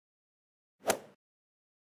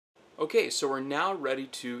Okay, so we're now ready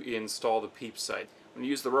to install the Peep sight. I'm going to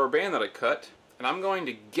use the rubber band that I cut, and I'm going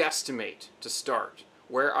to guesstimate to start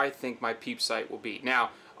where I think my Peep sight will be. Now,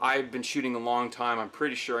 I've been shooting a long time. I'm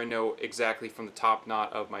pretty sure I know exactly from the top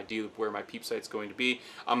knot of my D-loop where my Peep sight's going to be.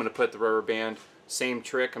 I'm going to put the rubber band, same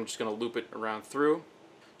trick, I'm just going to loop it around through.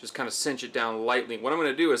 Just kind of cinch it down lightly. What I'm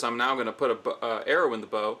going to do is I'm now going to put an arrow in the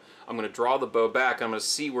bow. I'm going to draw the bow back. I'm going to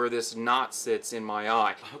see where this knot sits in my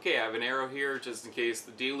eye. Okay, I have an arrow here just in case the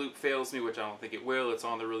D-loop fails me, which I don't think it will. It's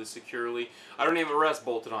on there really securely. I don't even have a rest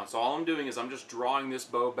bolted on, so all I'm doing is I'm just drawing this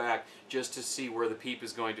bow back just to see where the Peep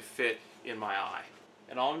is going to fit in my eye.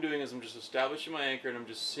 And all I'm doing is I'm just establishing my anchor and I'm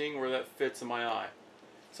just seeing where that fits in my eye.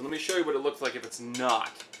 So let me show you what it looks like if it's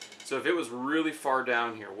not. So if it was really far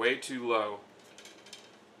down here, way too low,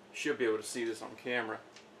 should be able to see this on camera.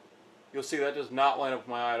 You'll see that does not line up with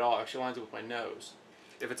my eye at all. It actually lines up with my nose.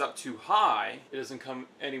 If it's up too high, it doesn't come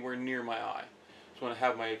anywhere near my eye. So when I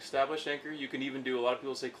have my established anchor, you can even do, a lot of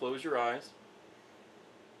people say close your eyes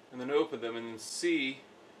and then open them and then see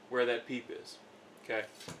where that Peep is. Okay,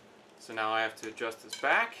 so now I have to adjust this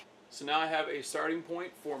back. So now I have a starting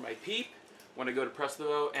point for my Peep when I go to press the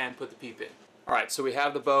bow and put the Peep in. Alright, so we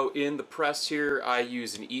have the bow in the press here. I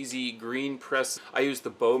use an easy green press. I used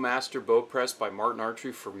the Bowmaster bow press by Martin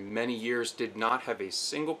Archery for many years. Did not have a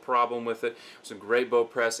single problem with it. It was a great bow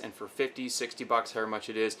press, and for 50, 60 bucks, however much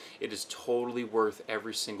it is totally worth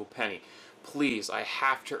every single penny. Please, I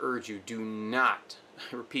have to urge you, do not,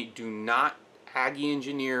 I repeat, do not Aggie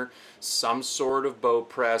engineer some sort of bow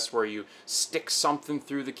press where you stick something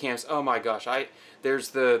through the cams. Oh my gosh,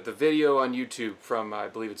 there's the video on YouTube from, I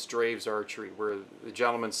believe it's Draves Archery, where the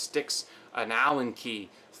gentleman sticks an Allen key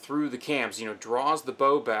through the cams, you know, draws the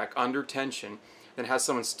bow back under tension, then has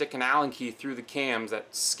someone stick an Allen key through the cams,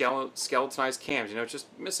 that skeletonized cams, you know, it's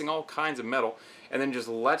just missing all kinds of metal, and then just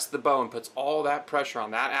lets the bow and puts all that pressure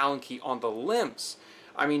on that Allen key on the limbs.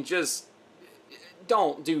 I mean, just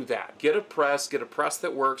don't do that. Get a press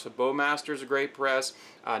that works. A Bowmaster's a great press.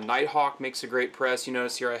 Nighthawk makes a great press. You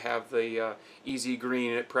notice here I have the Easy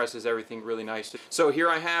Green, and it presses everything really nice. So here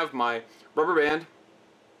I have my rubber band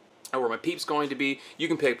where my Peep's going to be. You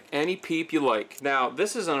can pick any Peep you like. Now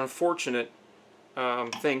this is an unfortunate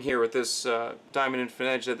thing here with this Diamond Infinite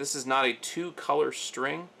Edge, that this is not a two-color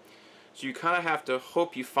string. So you kind of have to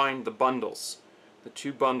hope you find the bundles, the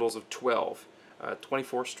two bundles of 12,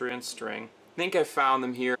 24 strand string. I think I found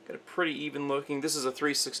them here. Got a pretty even looking. This is a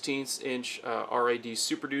 3/16 inch RAD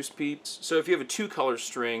Super Deuce Peep. So if you have a two-color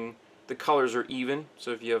string, the colors are even.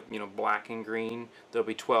 So if you have, you know, black and green, there'll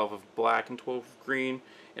be 12 of black and 12 of green,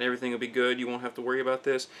 and everything will be good. You won't have to worry about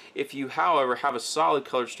this. If you, however, have a solid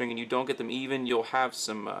color string and you don't get them even, you'll have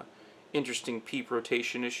some interesting Peep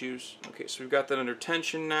rotation issues. Okay, so we've got that under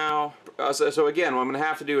tension now. So again, what I'm going to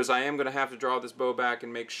have to do is I am going to have to draw this bow back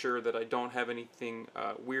and make sure that I don't have anything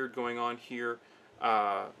weird going on here.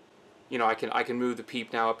 You know, I can move the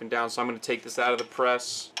Peep now up and down, so I'm going to take this out of the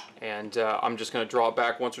press, and I'm just going to draw it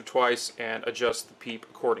back once or twice and adjust the Peep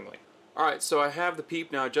accordingly. Alright, so I have the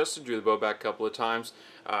Peep now adjusted, drew the bow back a couple of times.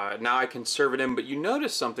 Now I can serve it in, but you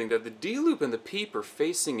notice something, that the D-loop and the Peep are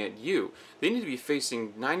facing at you. They need to be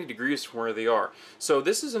facing 90 degrees from where they are. So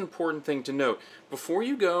this is an important thing to note. Before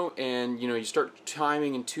you go and, you know, you start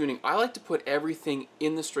timing and tuning, I like to put everything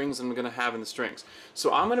in the strings I'm going to have in the strings.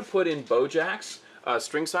 So I'm going to put in bow jacks,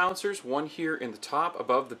 string silencers, one here in the top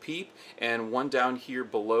above the Peep and one down here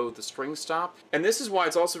below the string stop. And this is why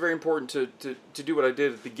it's also very important to do what I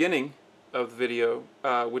did at the beginning of the video,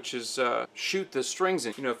 which is shoot the strings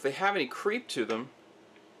in. You know, if they have any creep to them,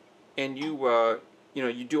 and you know,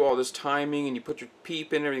 you do all this timing and you put your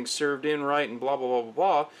Peep in, everything served in right, and blah blah blah blah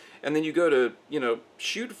blah, and then you go to, you know,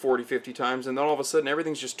 shoot 40-50 times, and then all of a sudden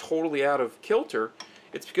everything's just totally out of kilter.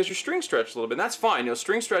 It's because your string stretched a little bit. And that's fine. You know,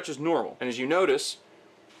 string stretch is normal. And as you notice,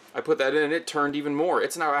 I put that in and it turned even more.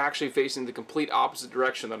 It's now actually facing the complete opposite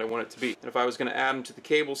direction that I want it to be. And if I was going to add them to the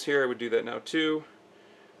cables here, I would do that now too.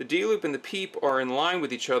 The D-loop and the Peep are in line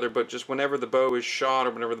with each other, but just whenever the bow is shot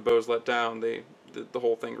or whenever the bow is let down, the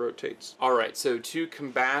whole thing rotates. Alright, so to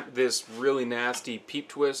combat this really nasty Peep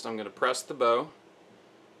twist, I'm going to press the bow,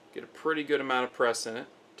 get a pretty good amount of press in it,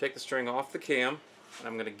 take the string off the cam, and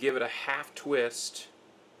I'm going to give it a half twist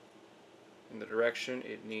in the direction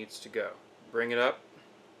it needs to go. Bring it up,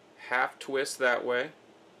 half twist that way.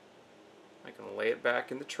 I can lay it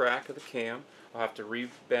back in the track of the cam. I'll have to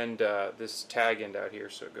re-bend this tag end out here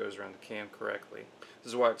so it goes around the cam correctly.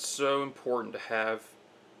 This is why it's so important to have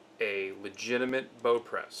a legitimate bow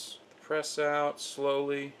press. Press out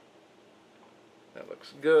slowly. That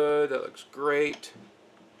looks good, that looks great.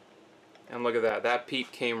 And look at that, that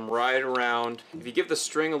Peep came right around. If you give the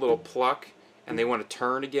string a little pluck and they want to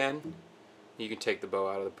turn again, you can take the bow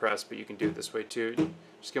out of the press, but you can do it this way too.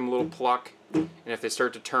 Just give them a little pluck, and if they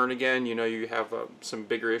start to turn again, you know you have some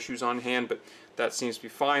bigger issues on hand, but that seems to be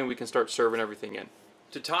fine. We can start serving everything in.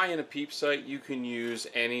 To tie in a peep sight, you can use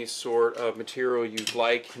any sort of material you'd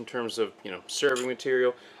like in terms of, you know, serving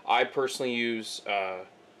material. I personally use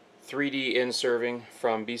 3D in serving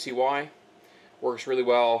from BCY. Works really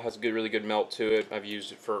well, has a really good melt to it. I've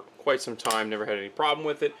used it for quite some time, never had any problem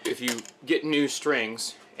with it. If you get new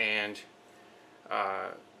strings and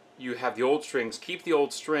you have the old strings, keep the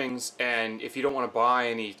old strings, and if you don't want to buy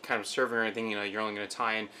any kind of serving or anything, you know, you're only going to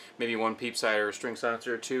tie in maybe one peep sight or a string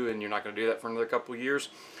silencer or two, and you're not going to do that for another couple of years.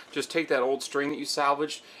 Just take that old string that you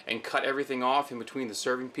salvaged and cut everything off in between the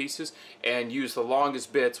serving pieces, and use the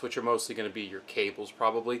longest bits, which are mostly going to be your cables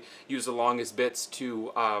probably. Use the longest bits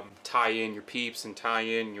to tie in your peeps and tie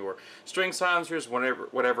in your string silencers,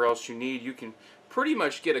 whatever else you need. You can pretty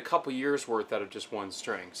much get a couple years worth out of just one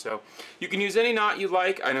string. So you can use any knot you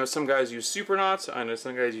like. I know some guys use super knots. I know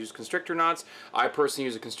some guys use constrictor knots. I personally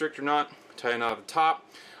use a constrictor knot, tie a knot at the top.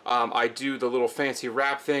 I do the little fancy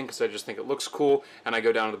wrap thing because I just think it looks cool, and I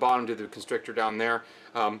go down to the bottom, do the constrictor down there.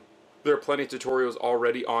 There are plenty of tutorials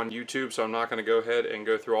already on YouTube, so I'm not going to go ahead and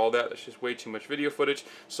go through all that. That's just way too much video footage.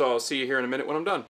 So I'll see you here in a minute when I'm done.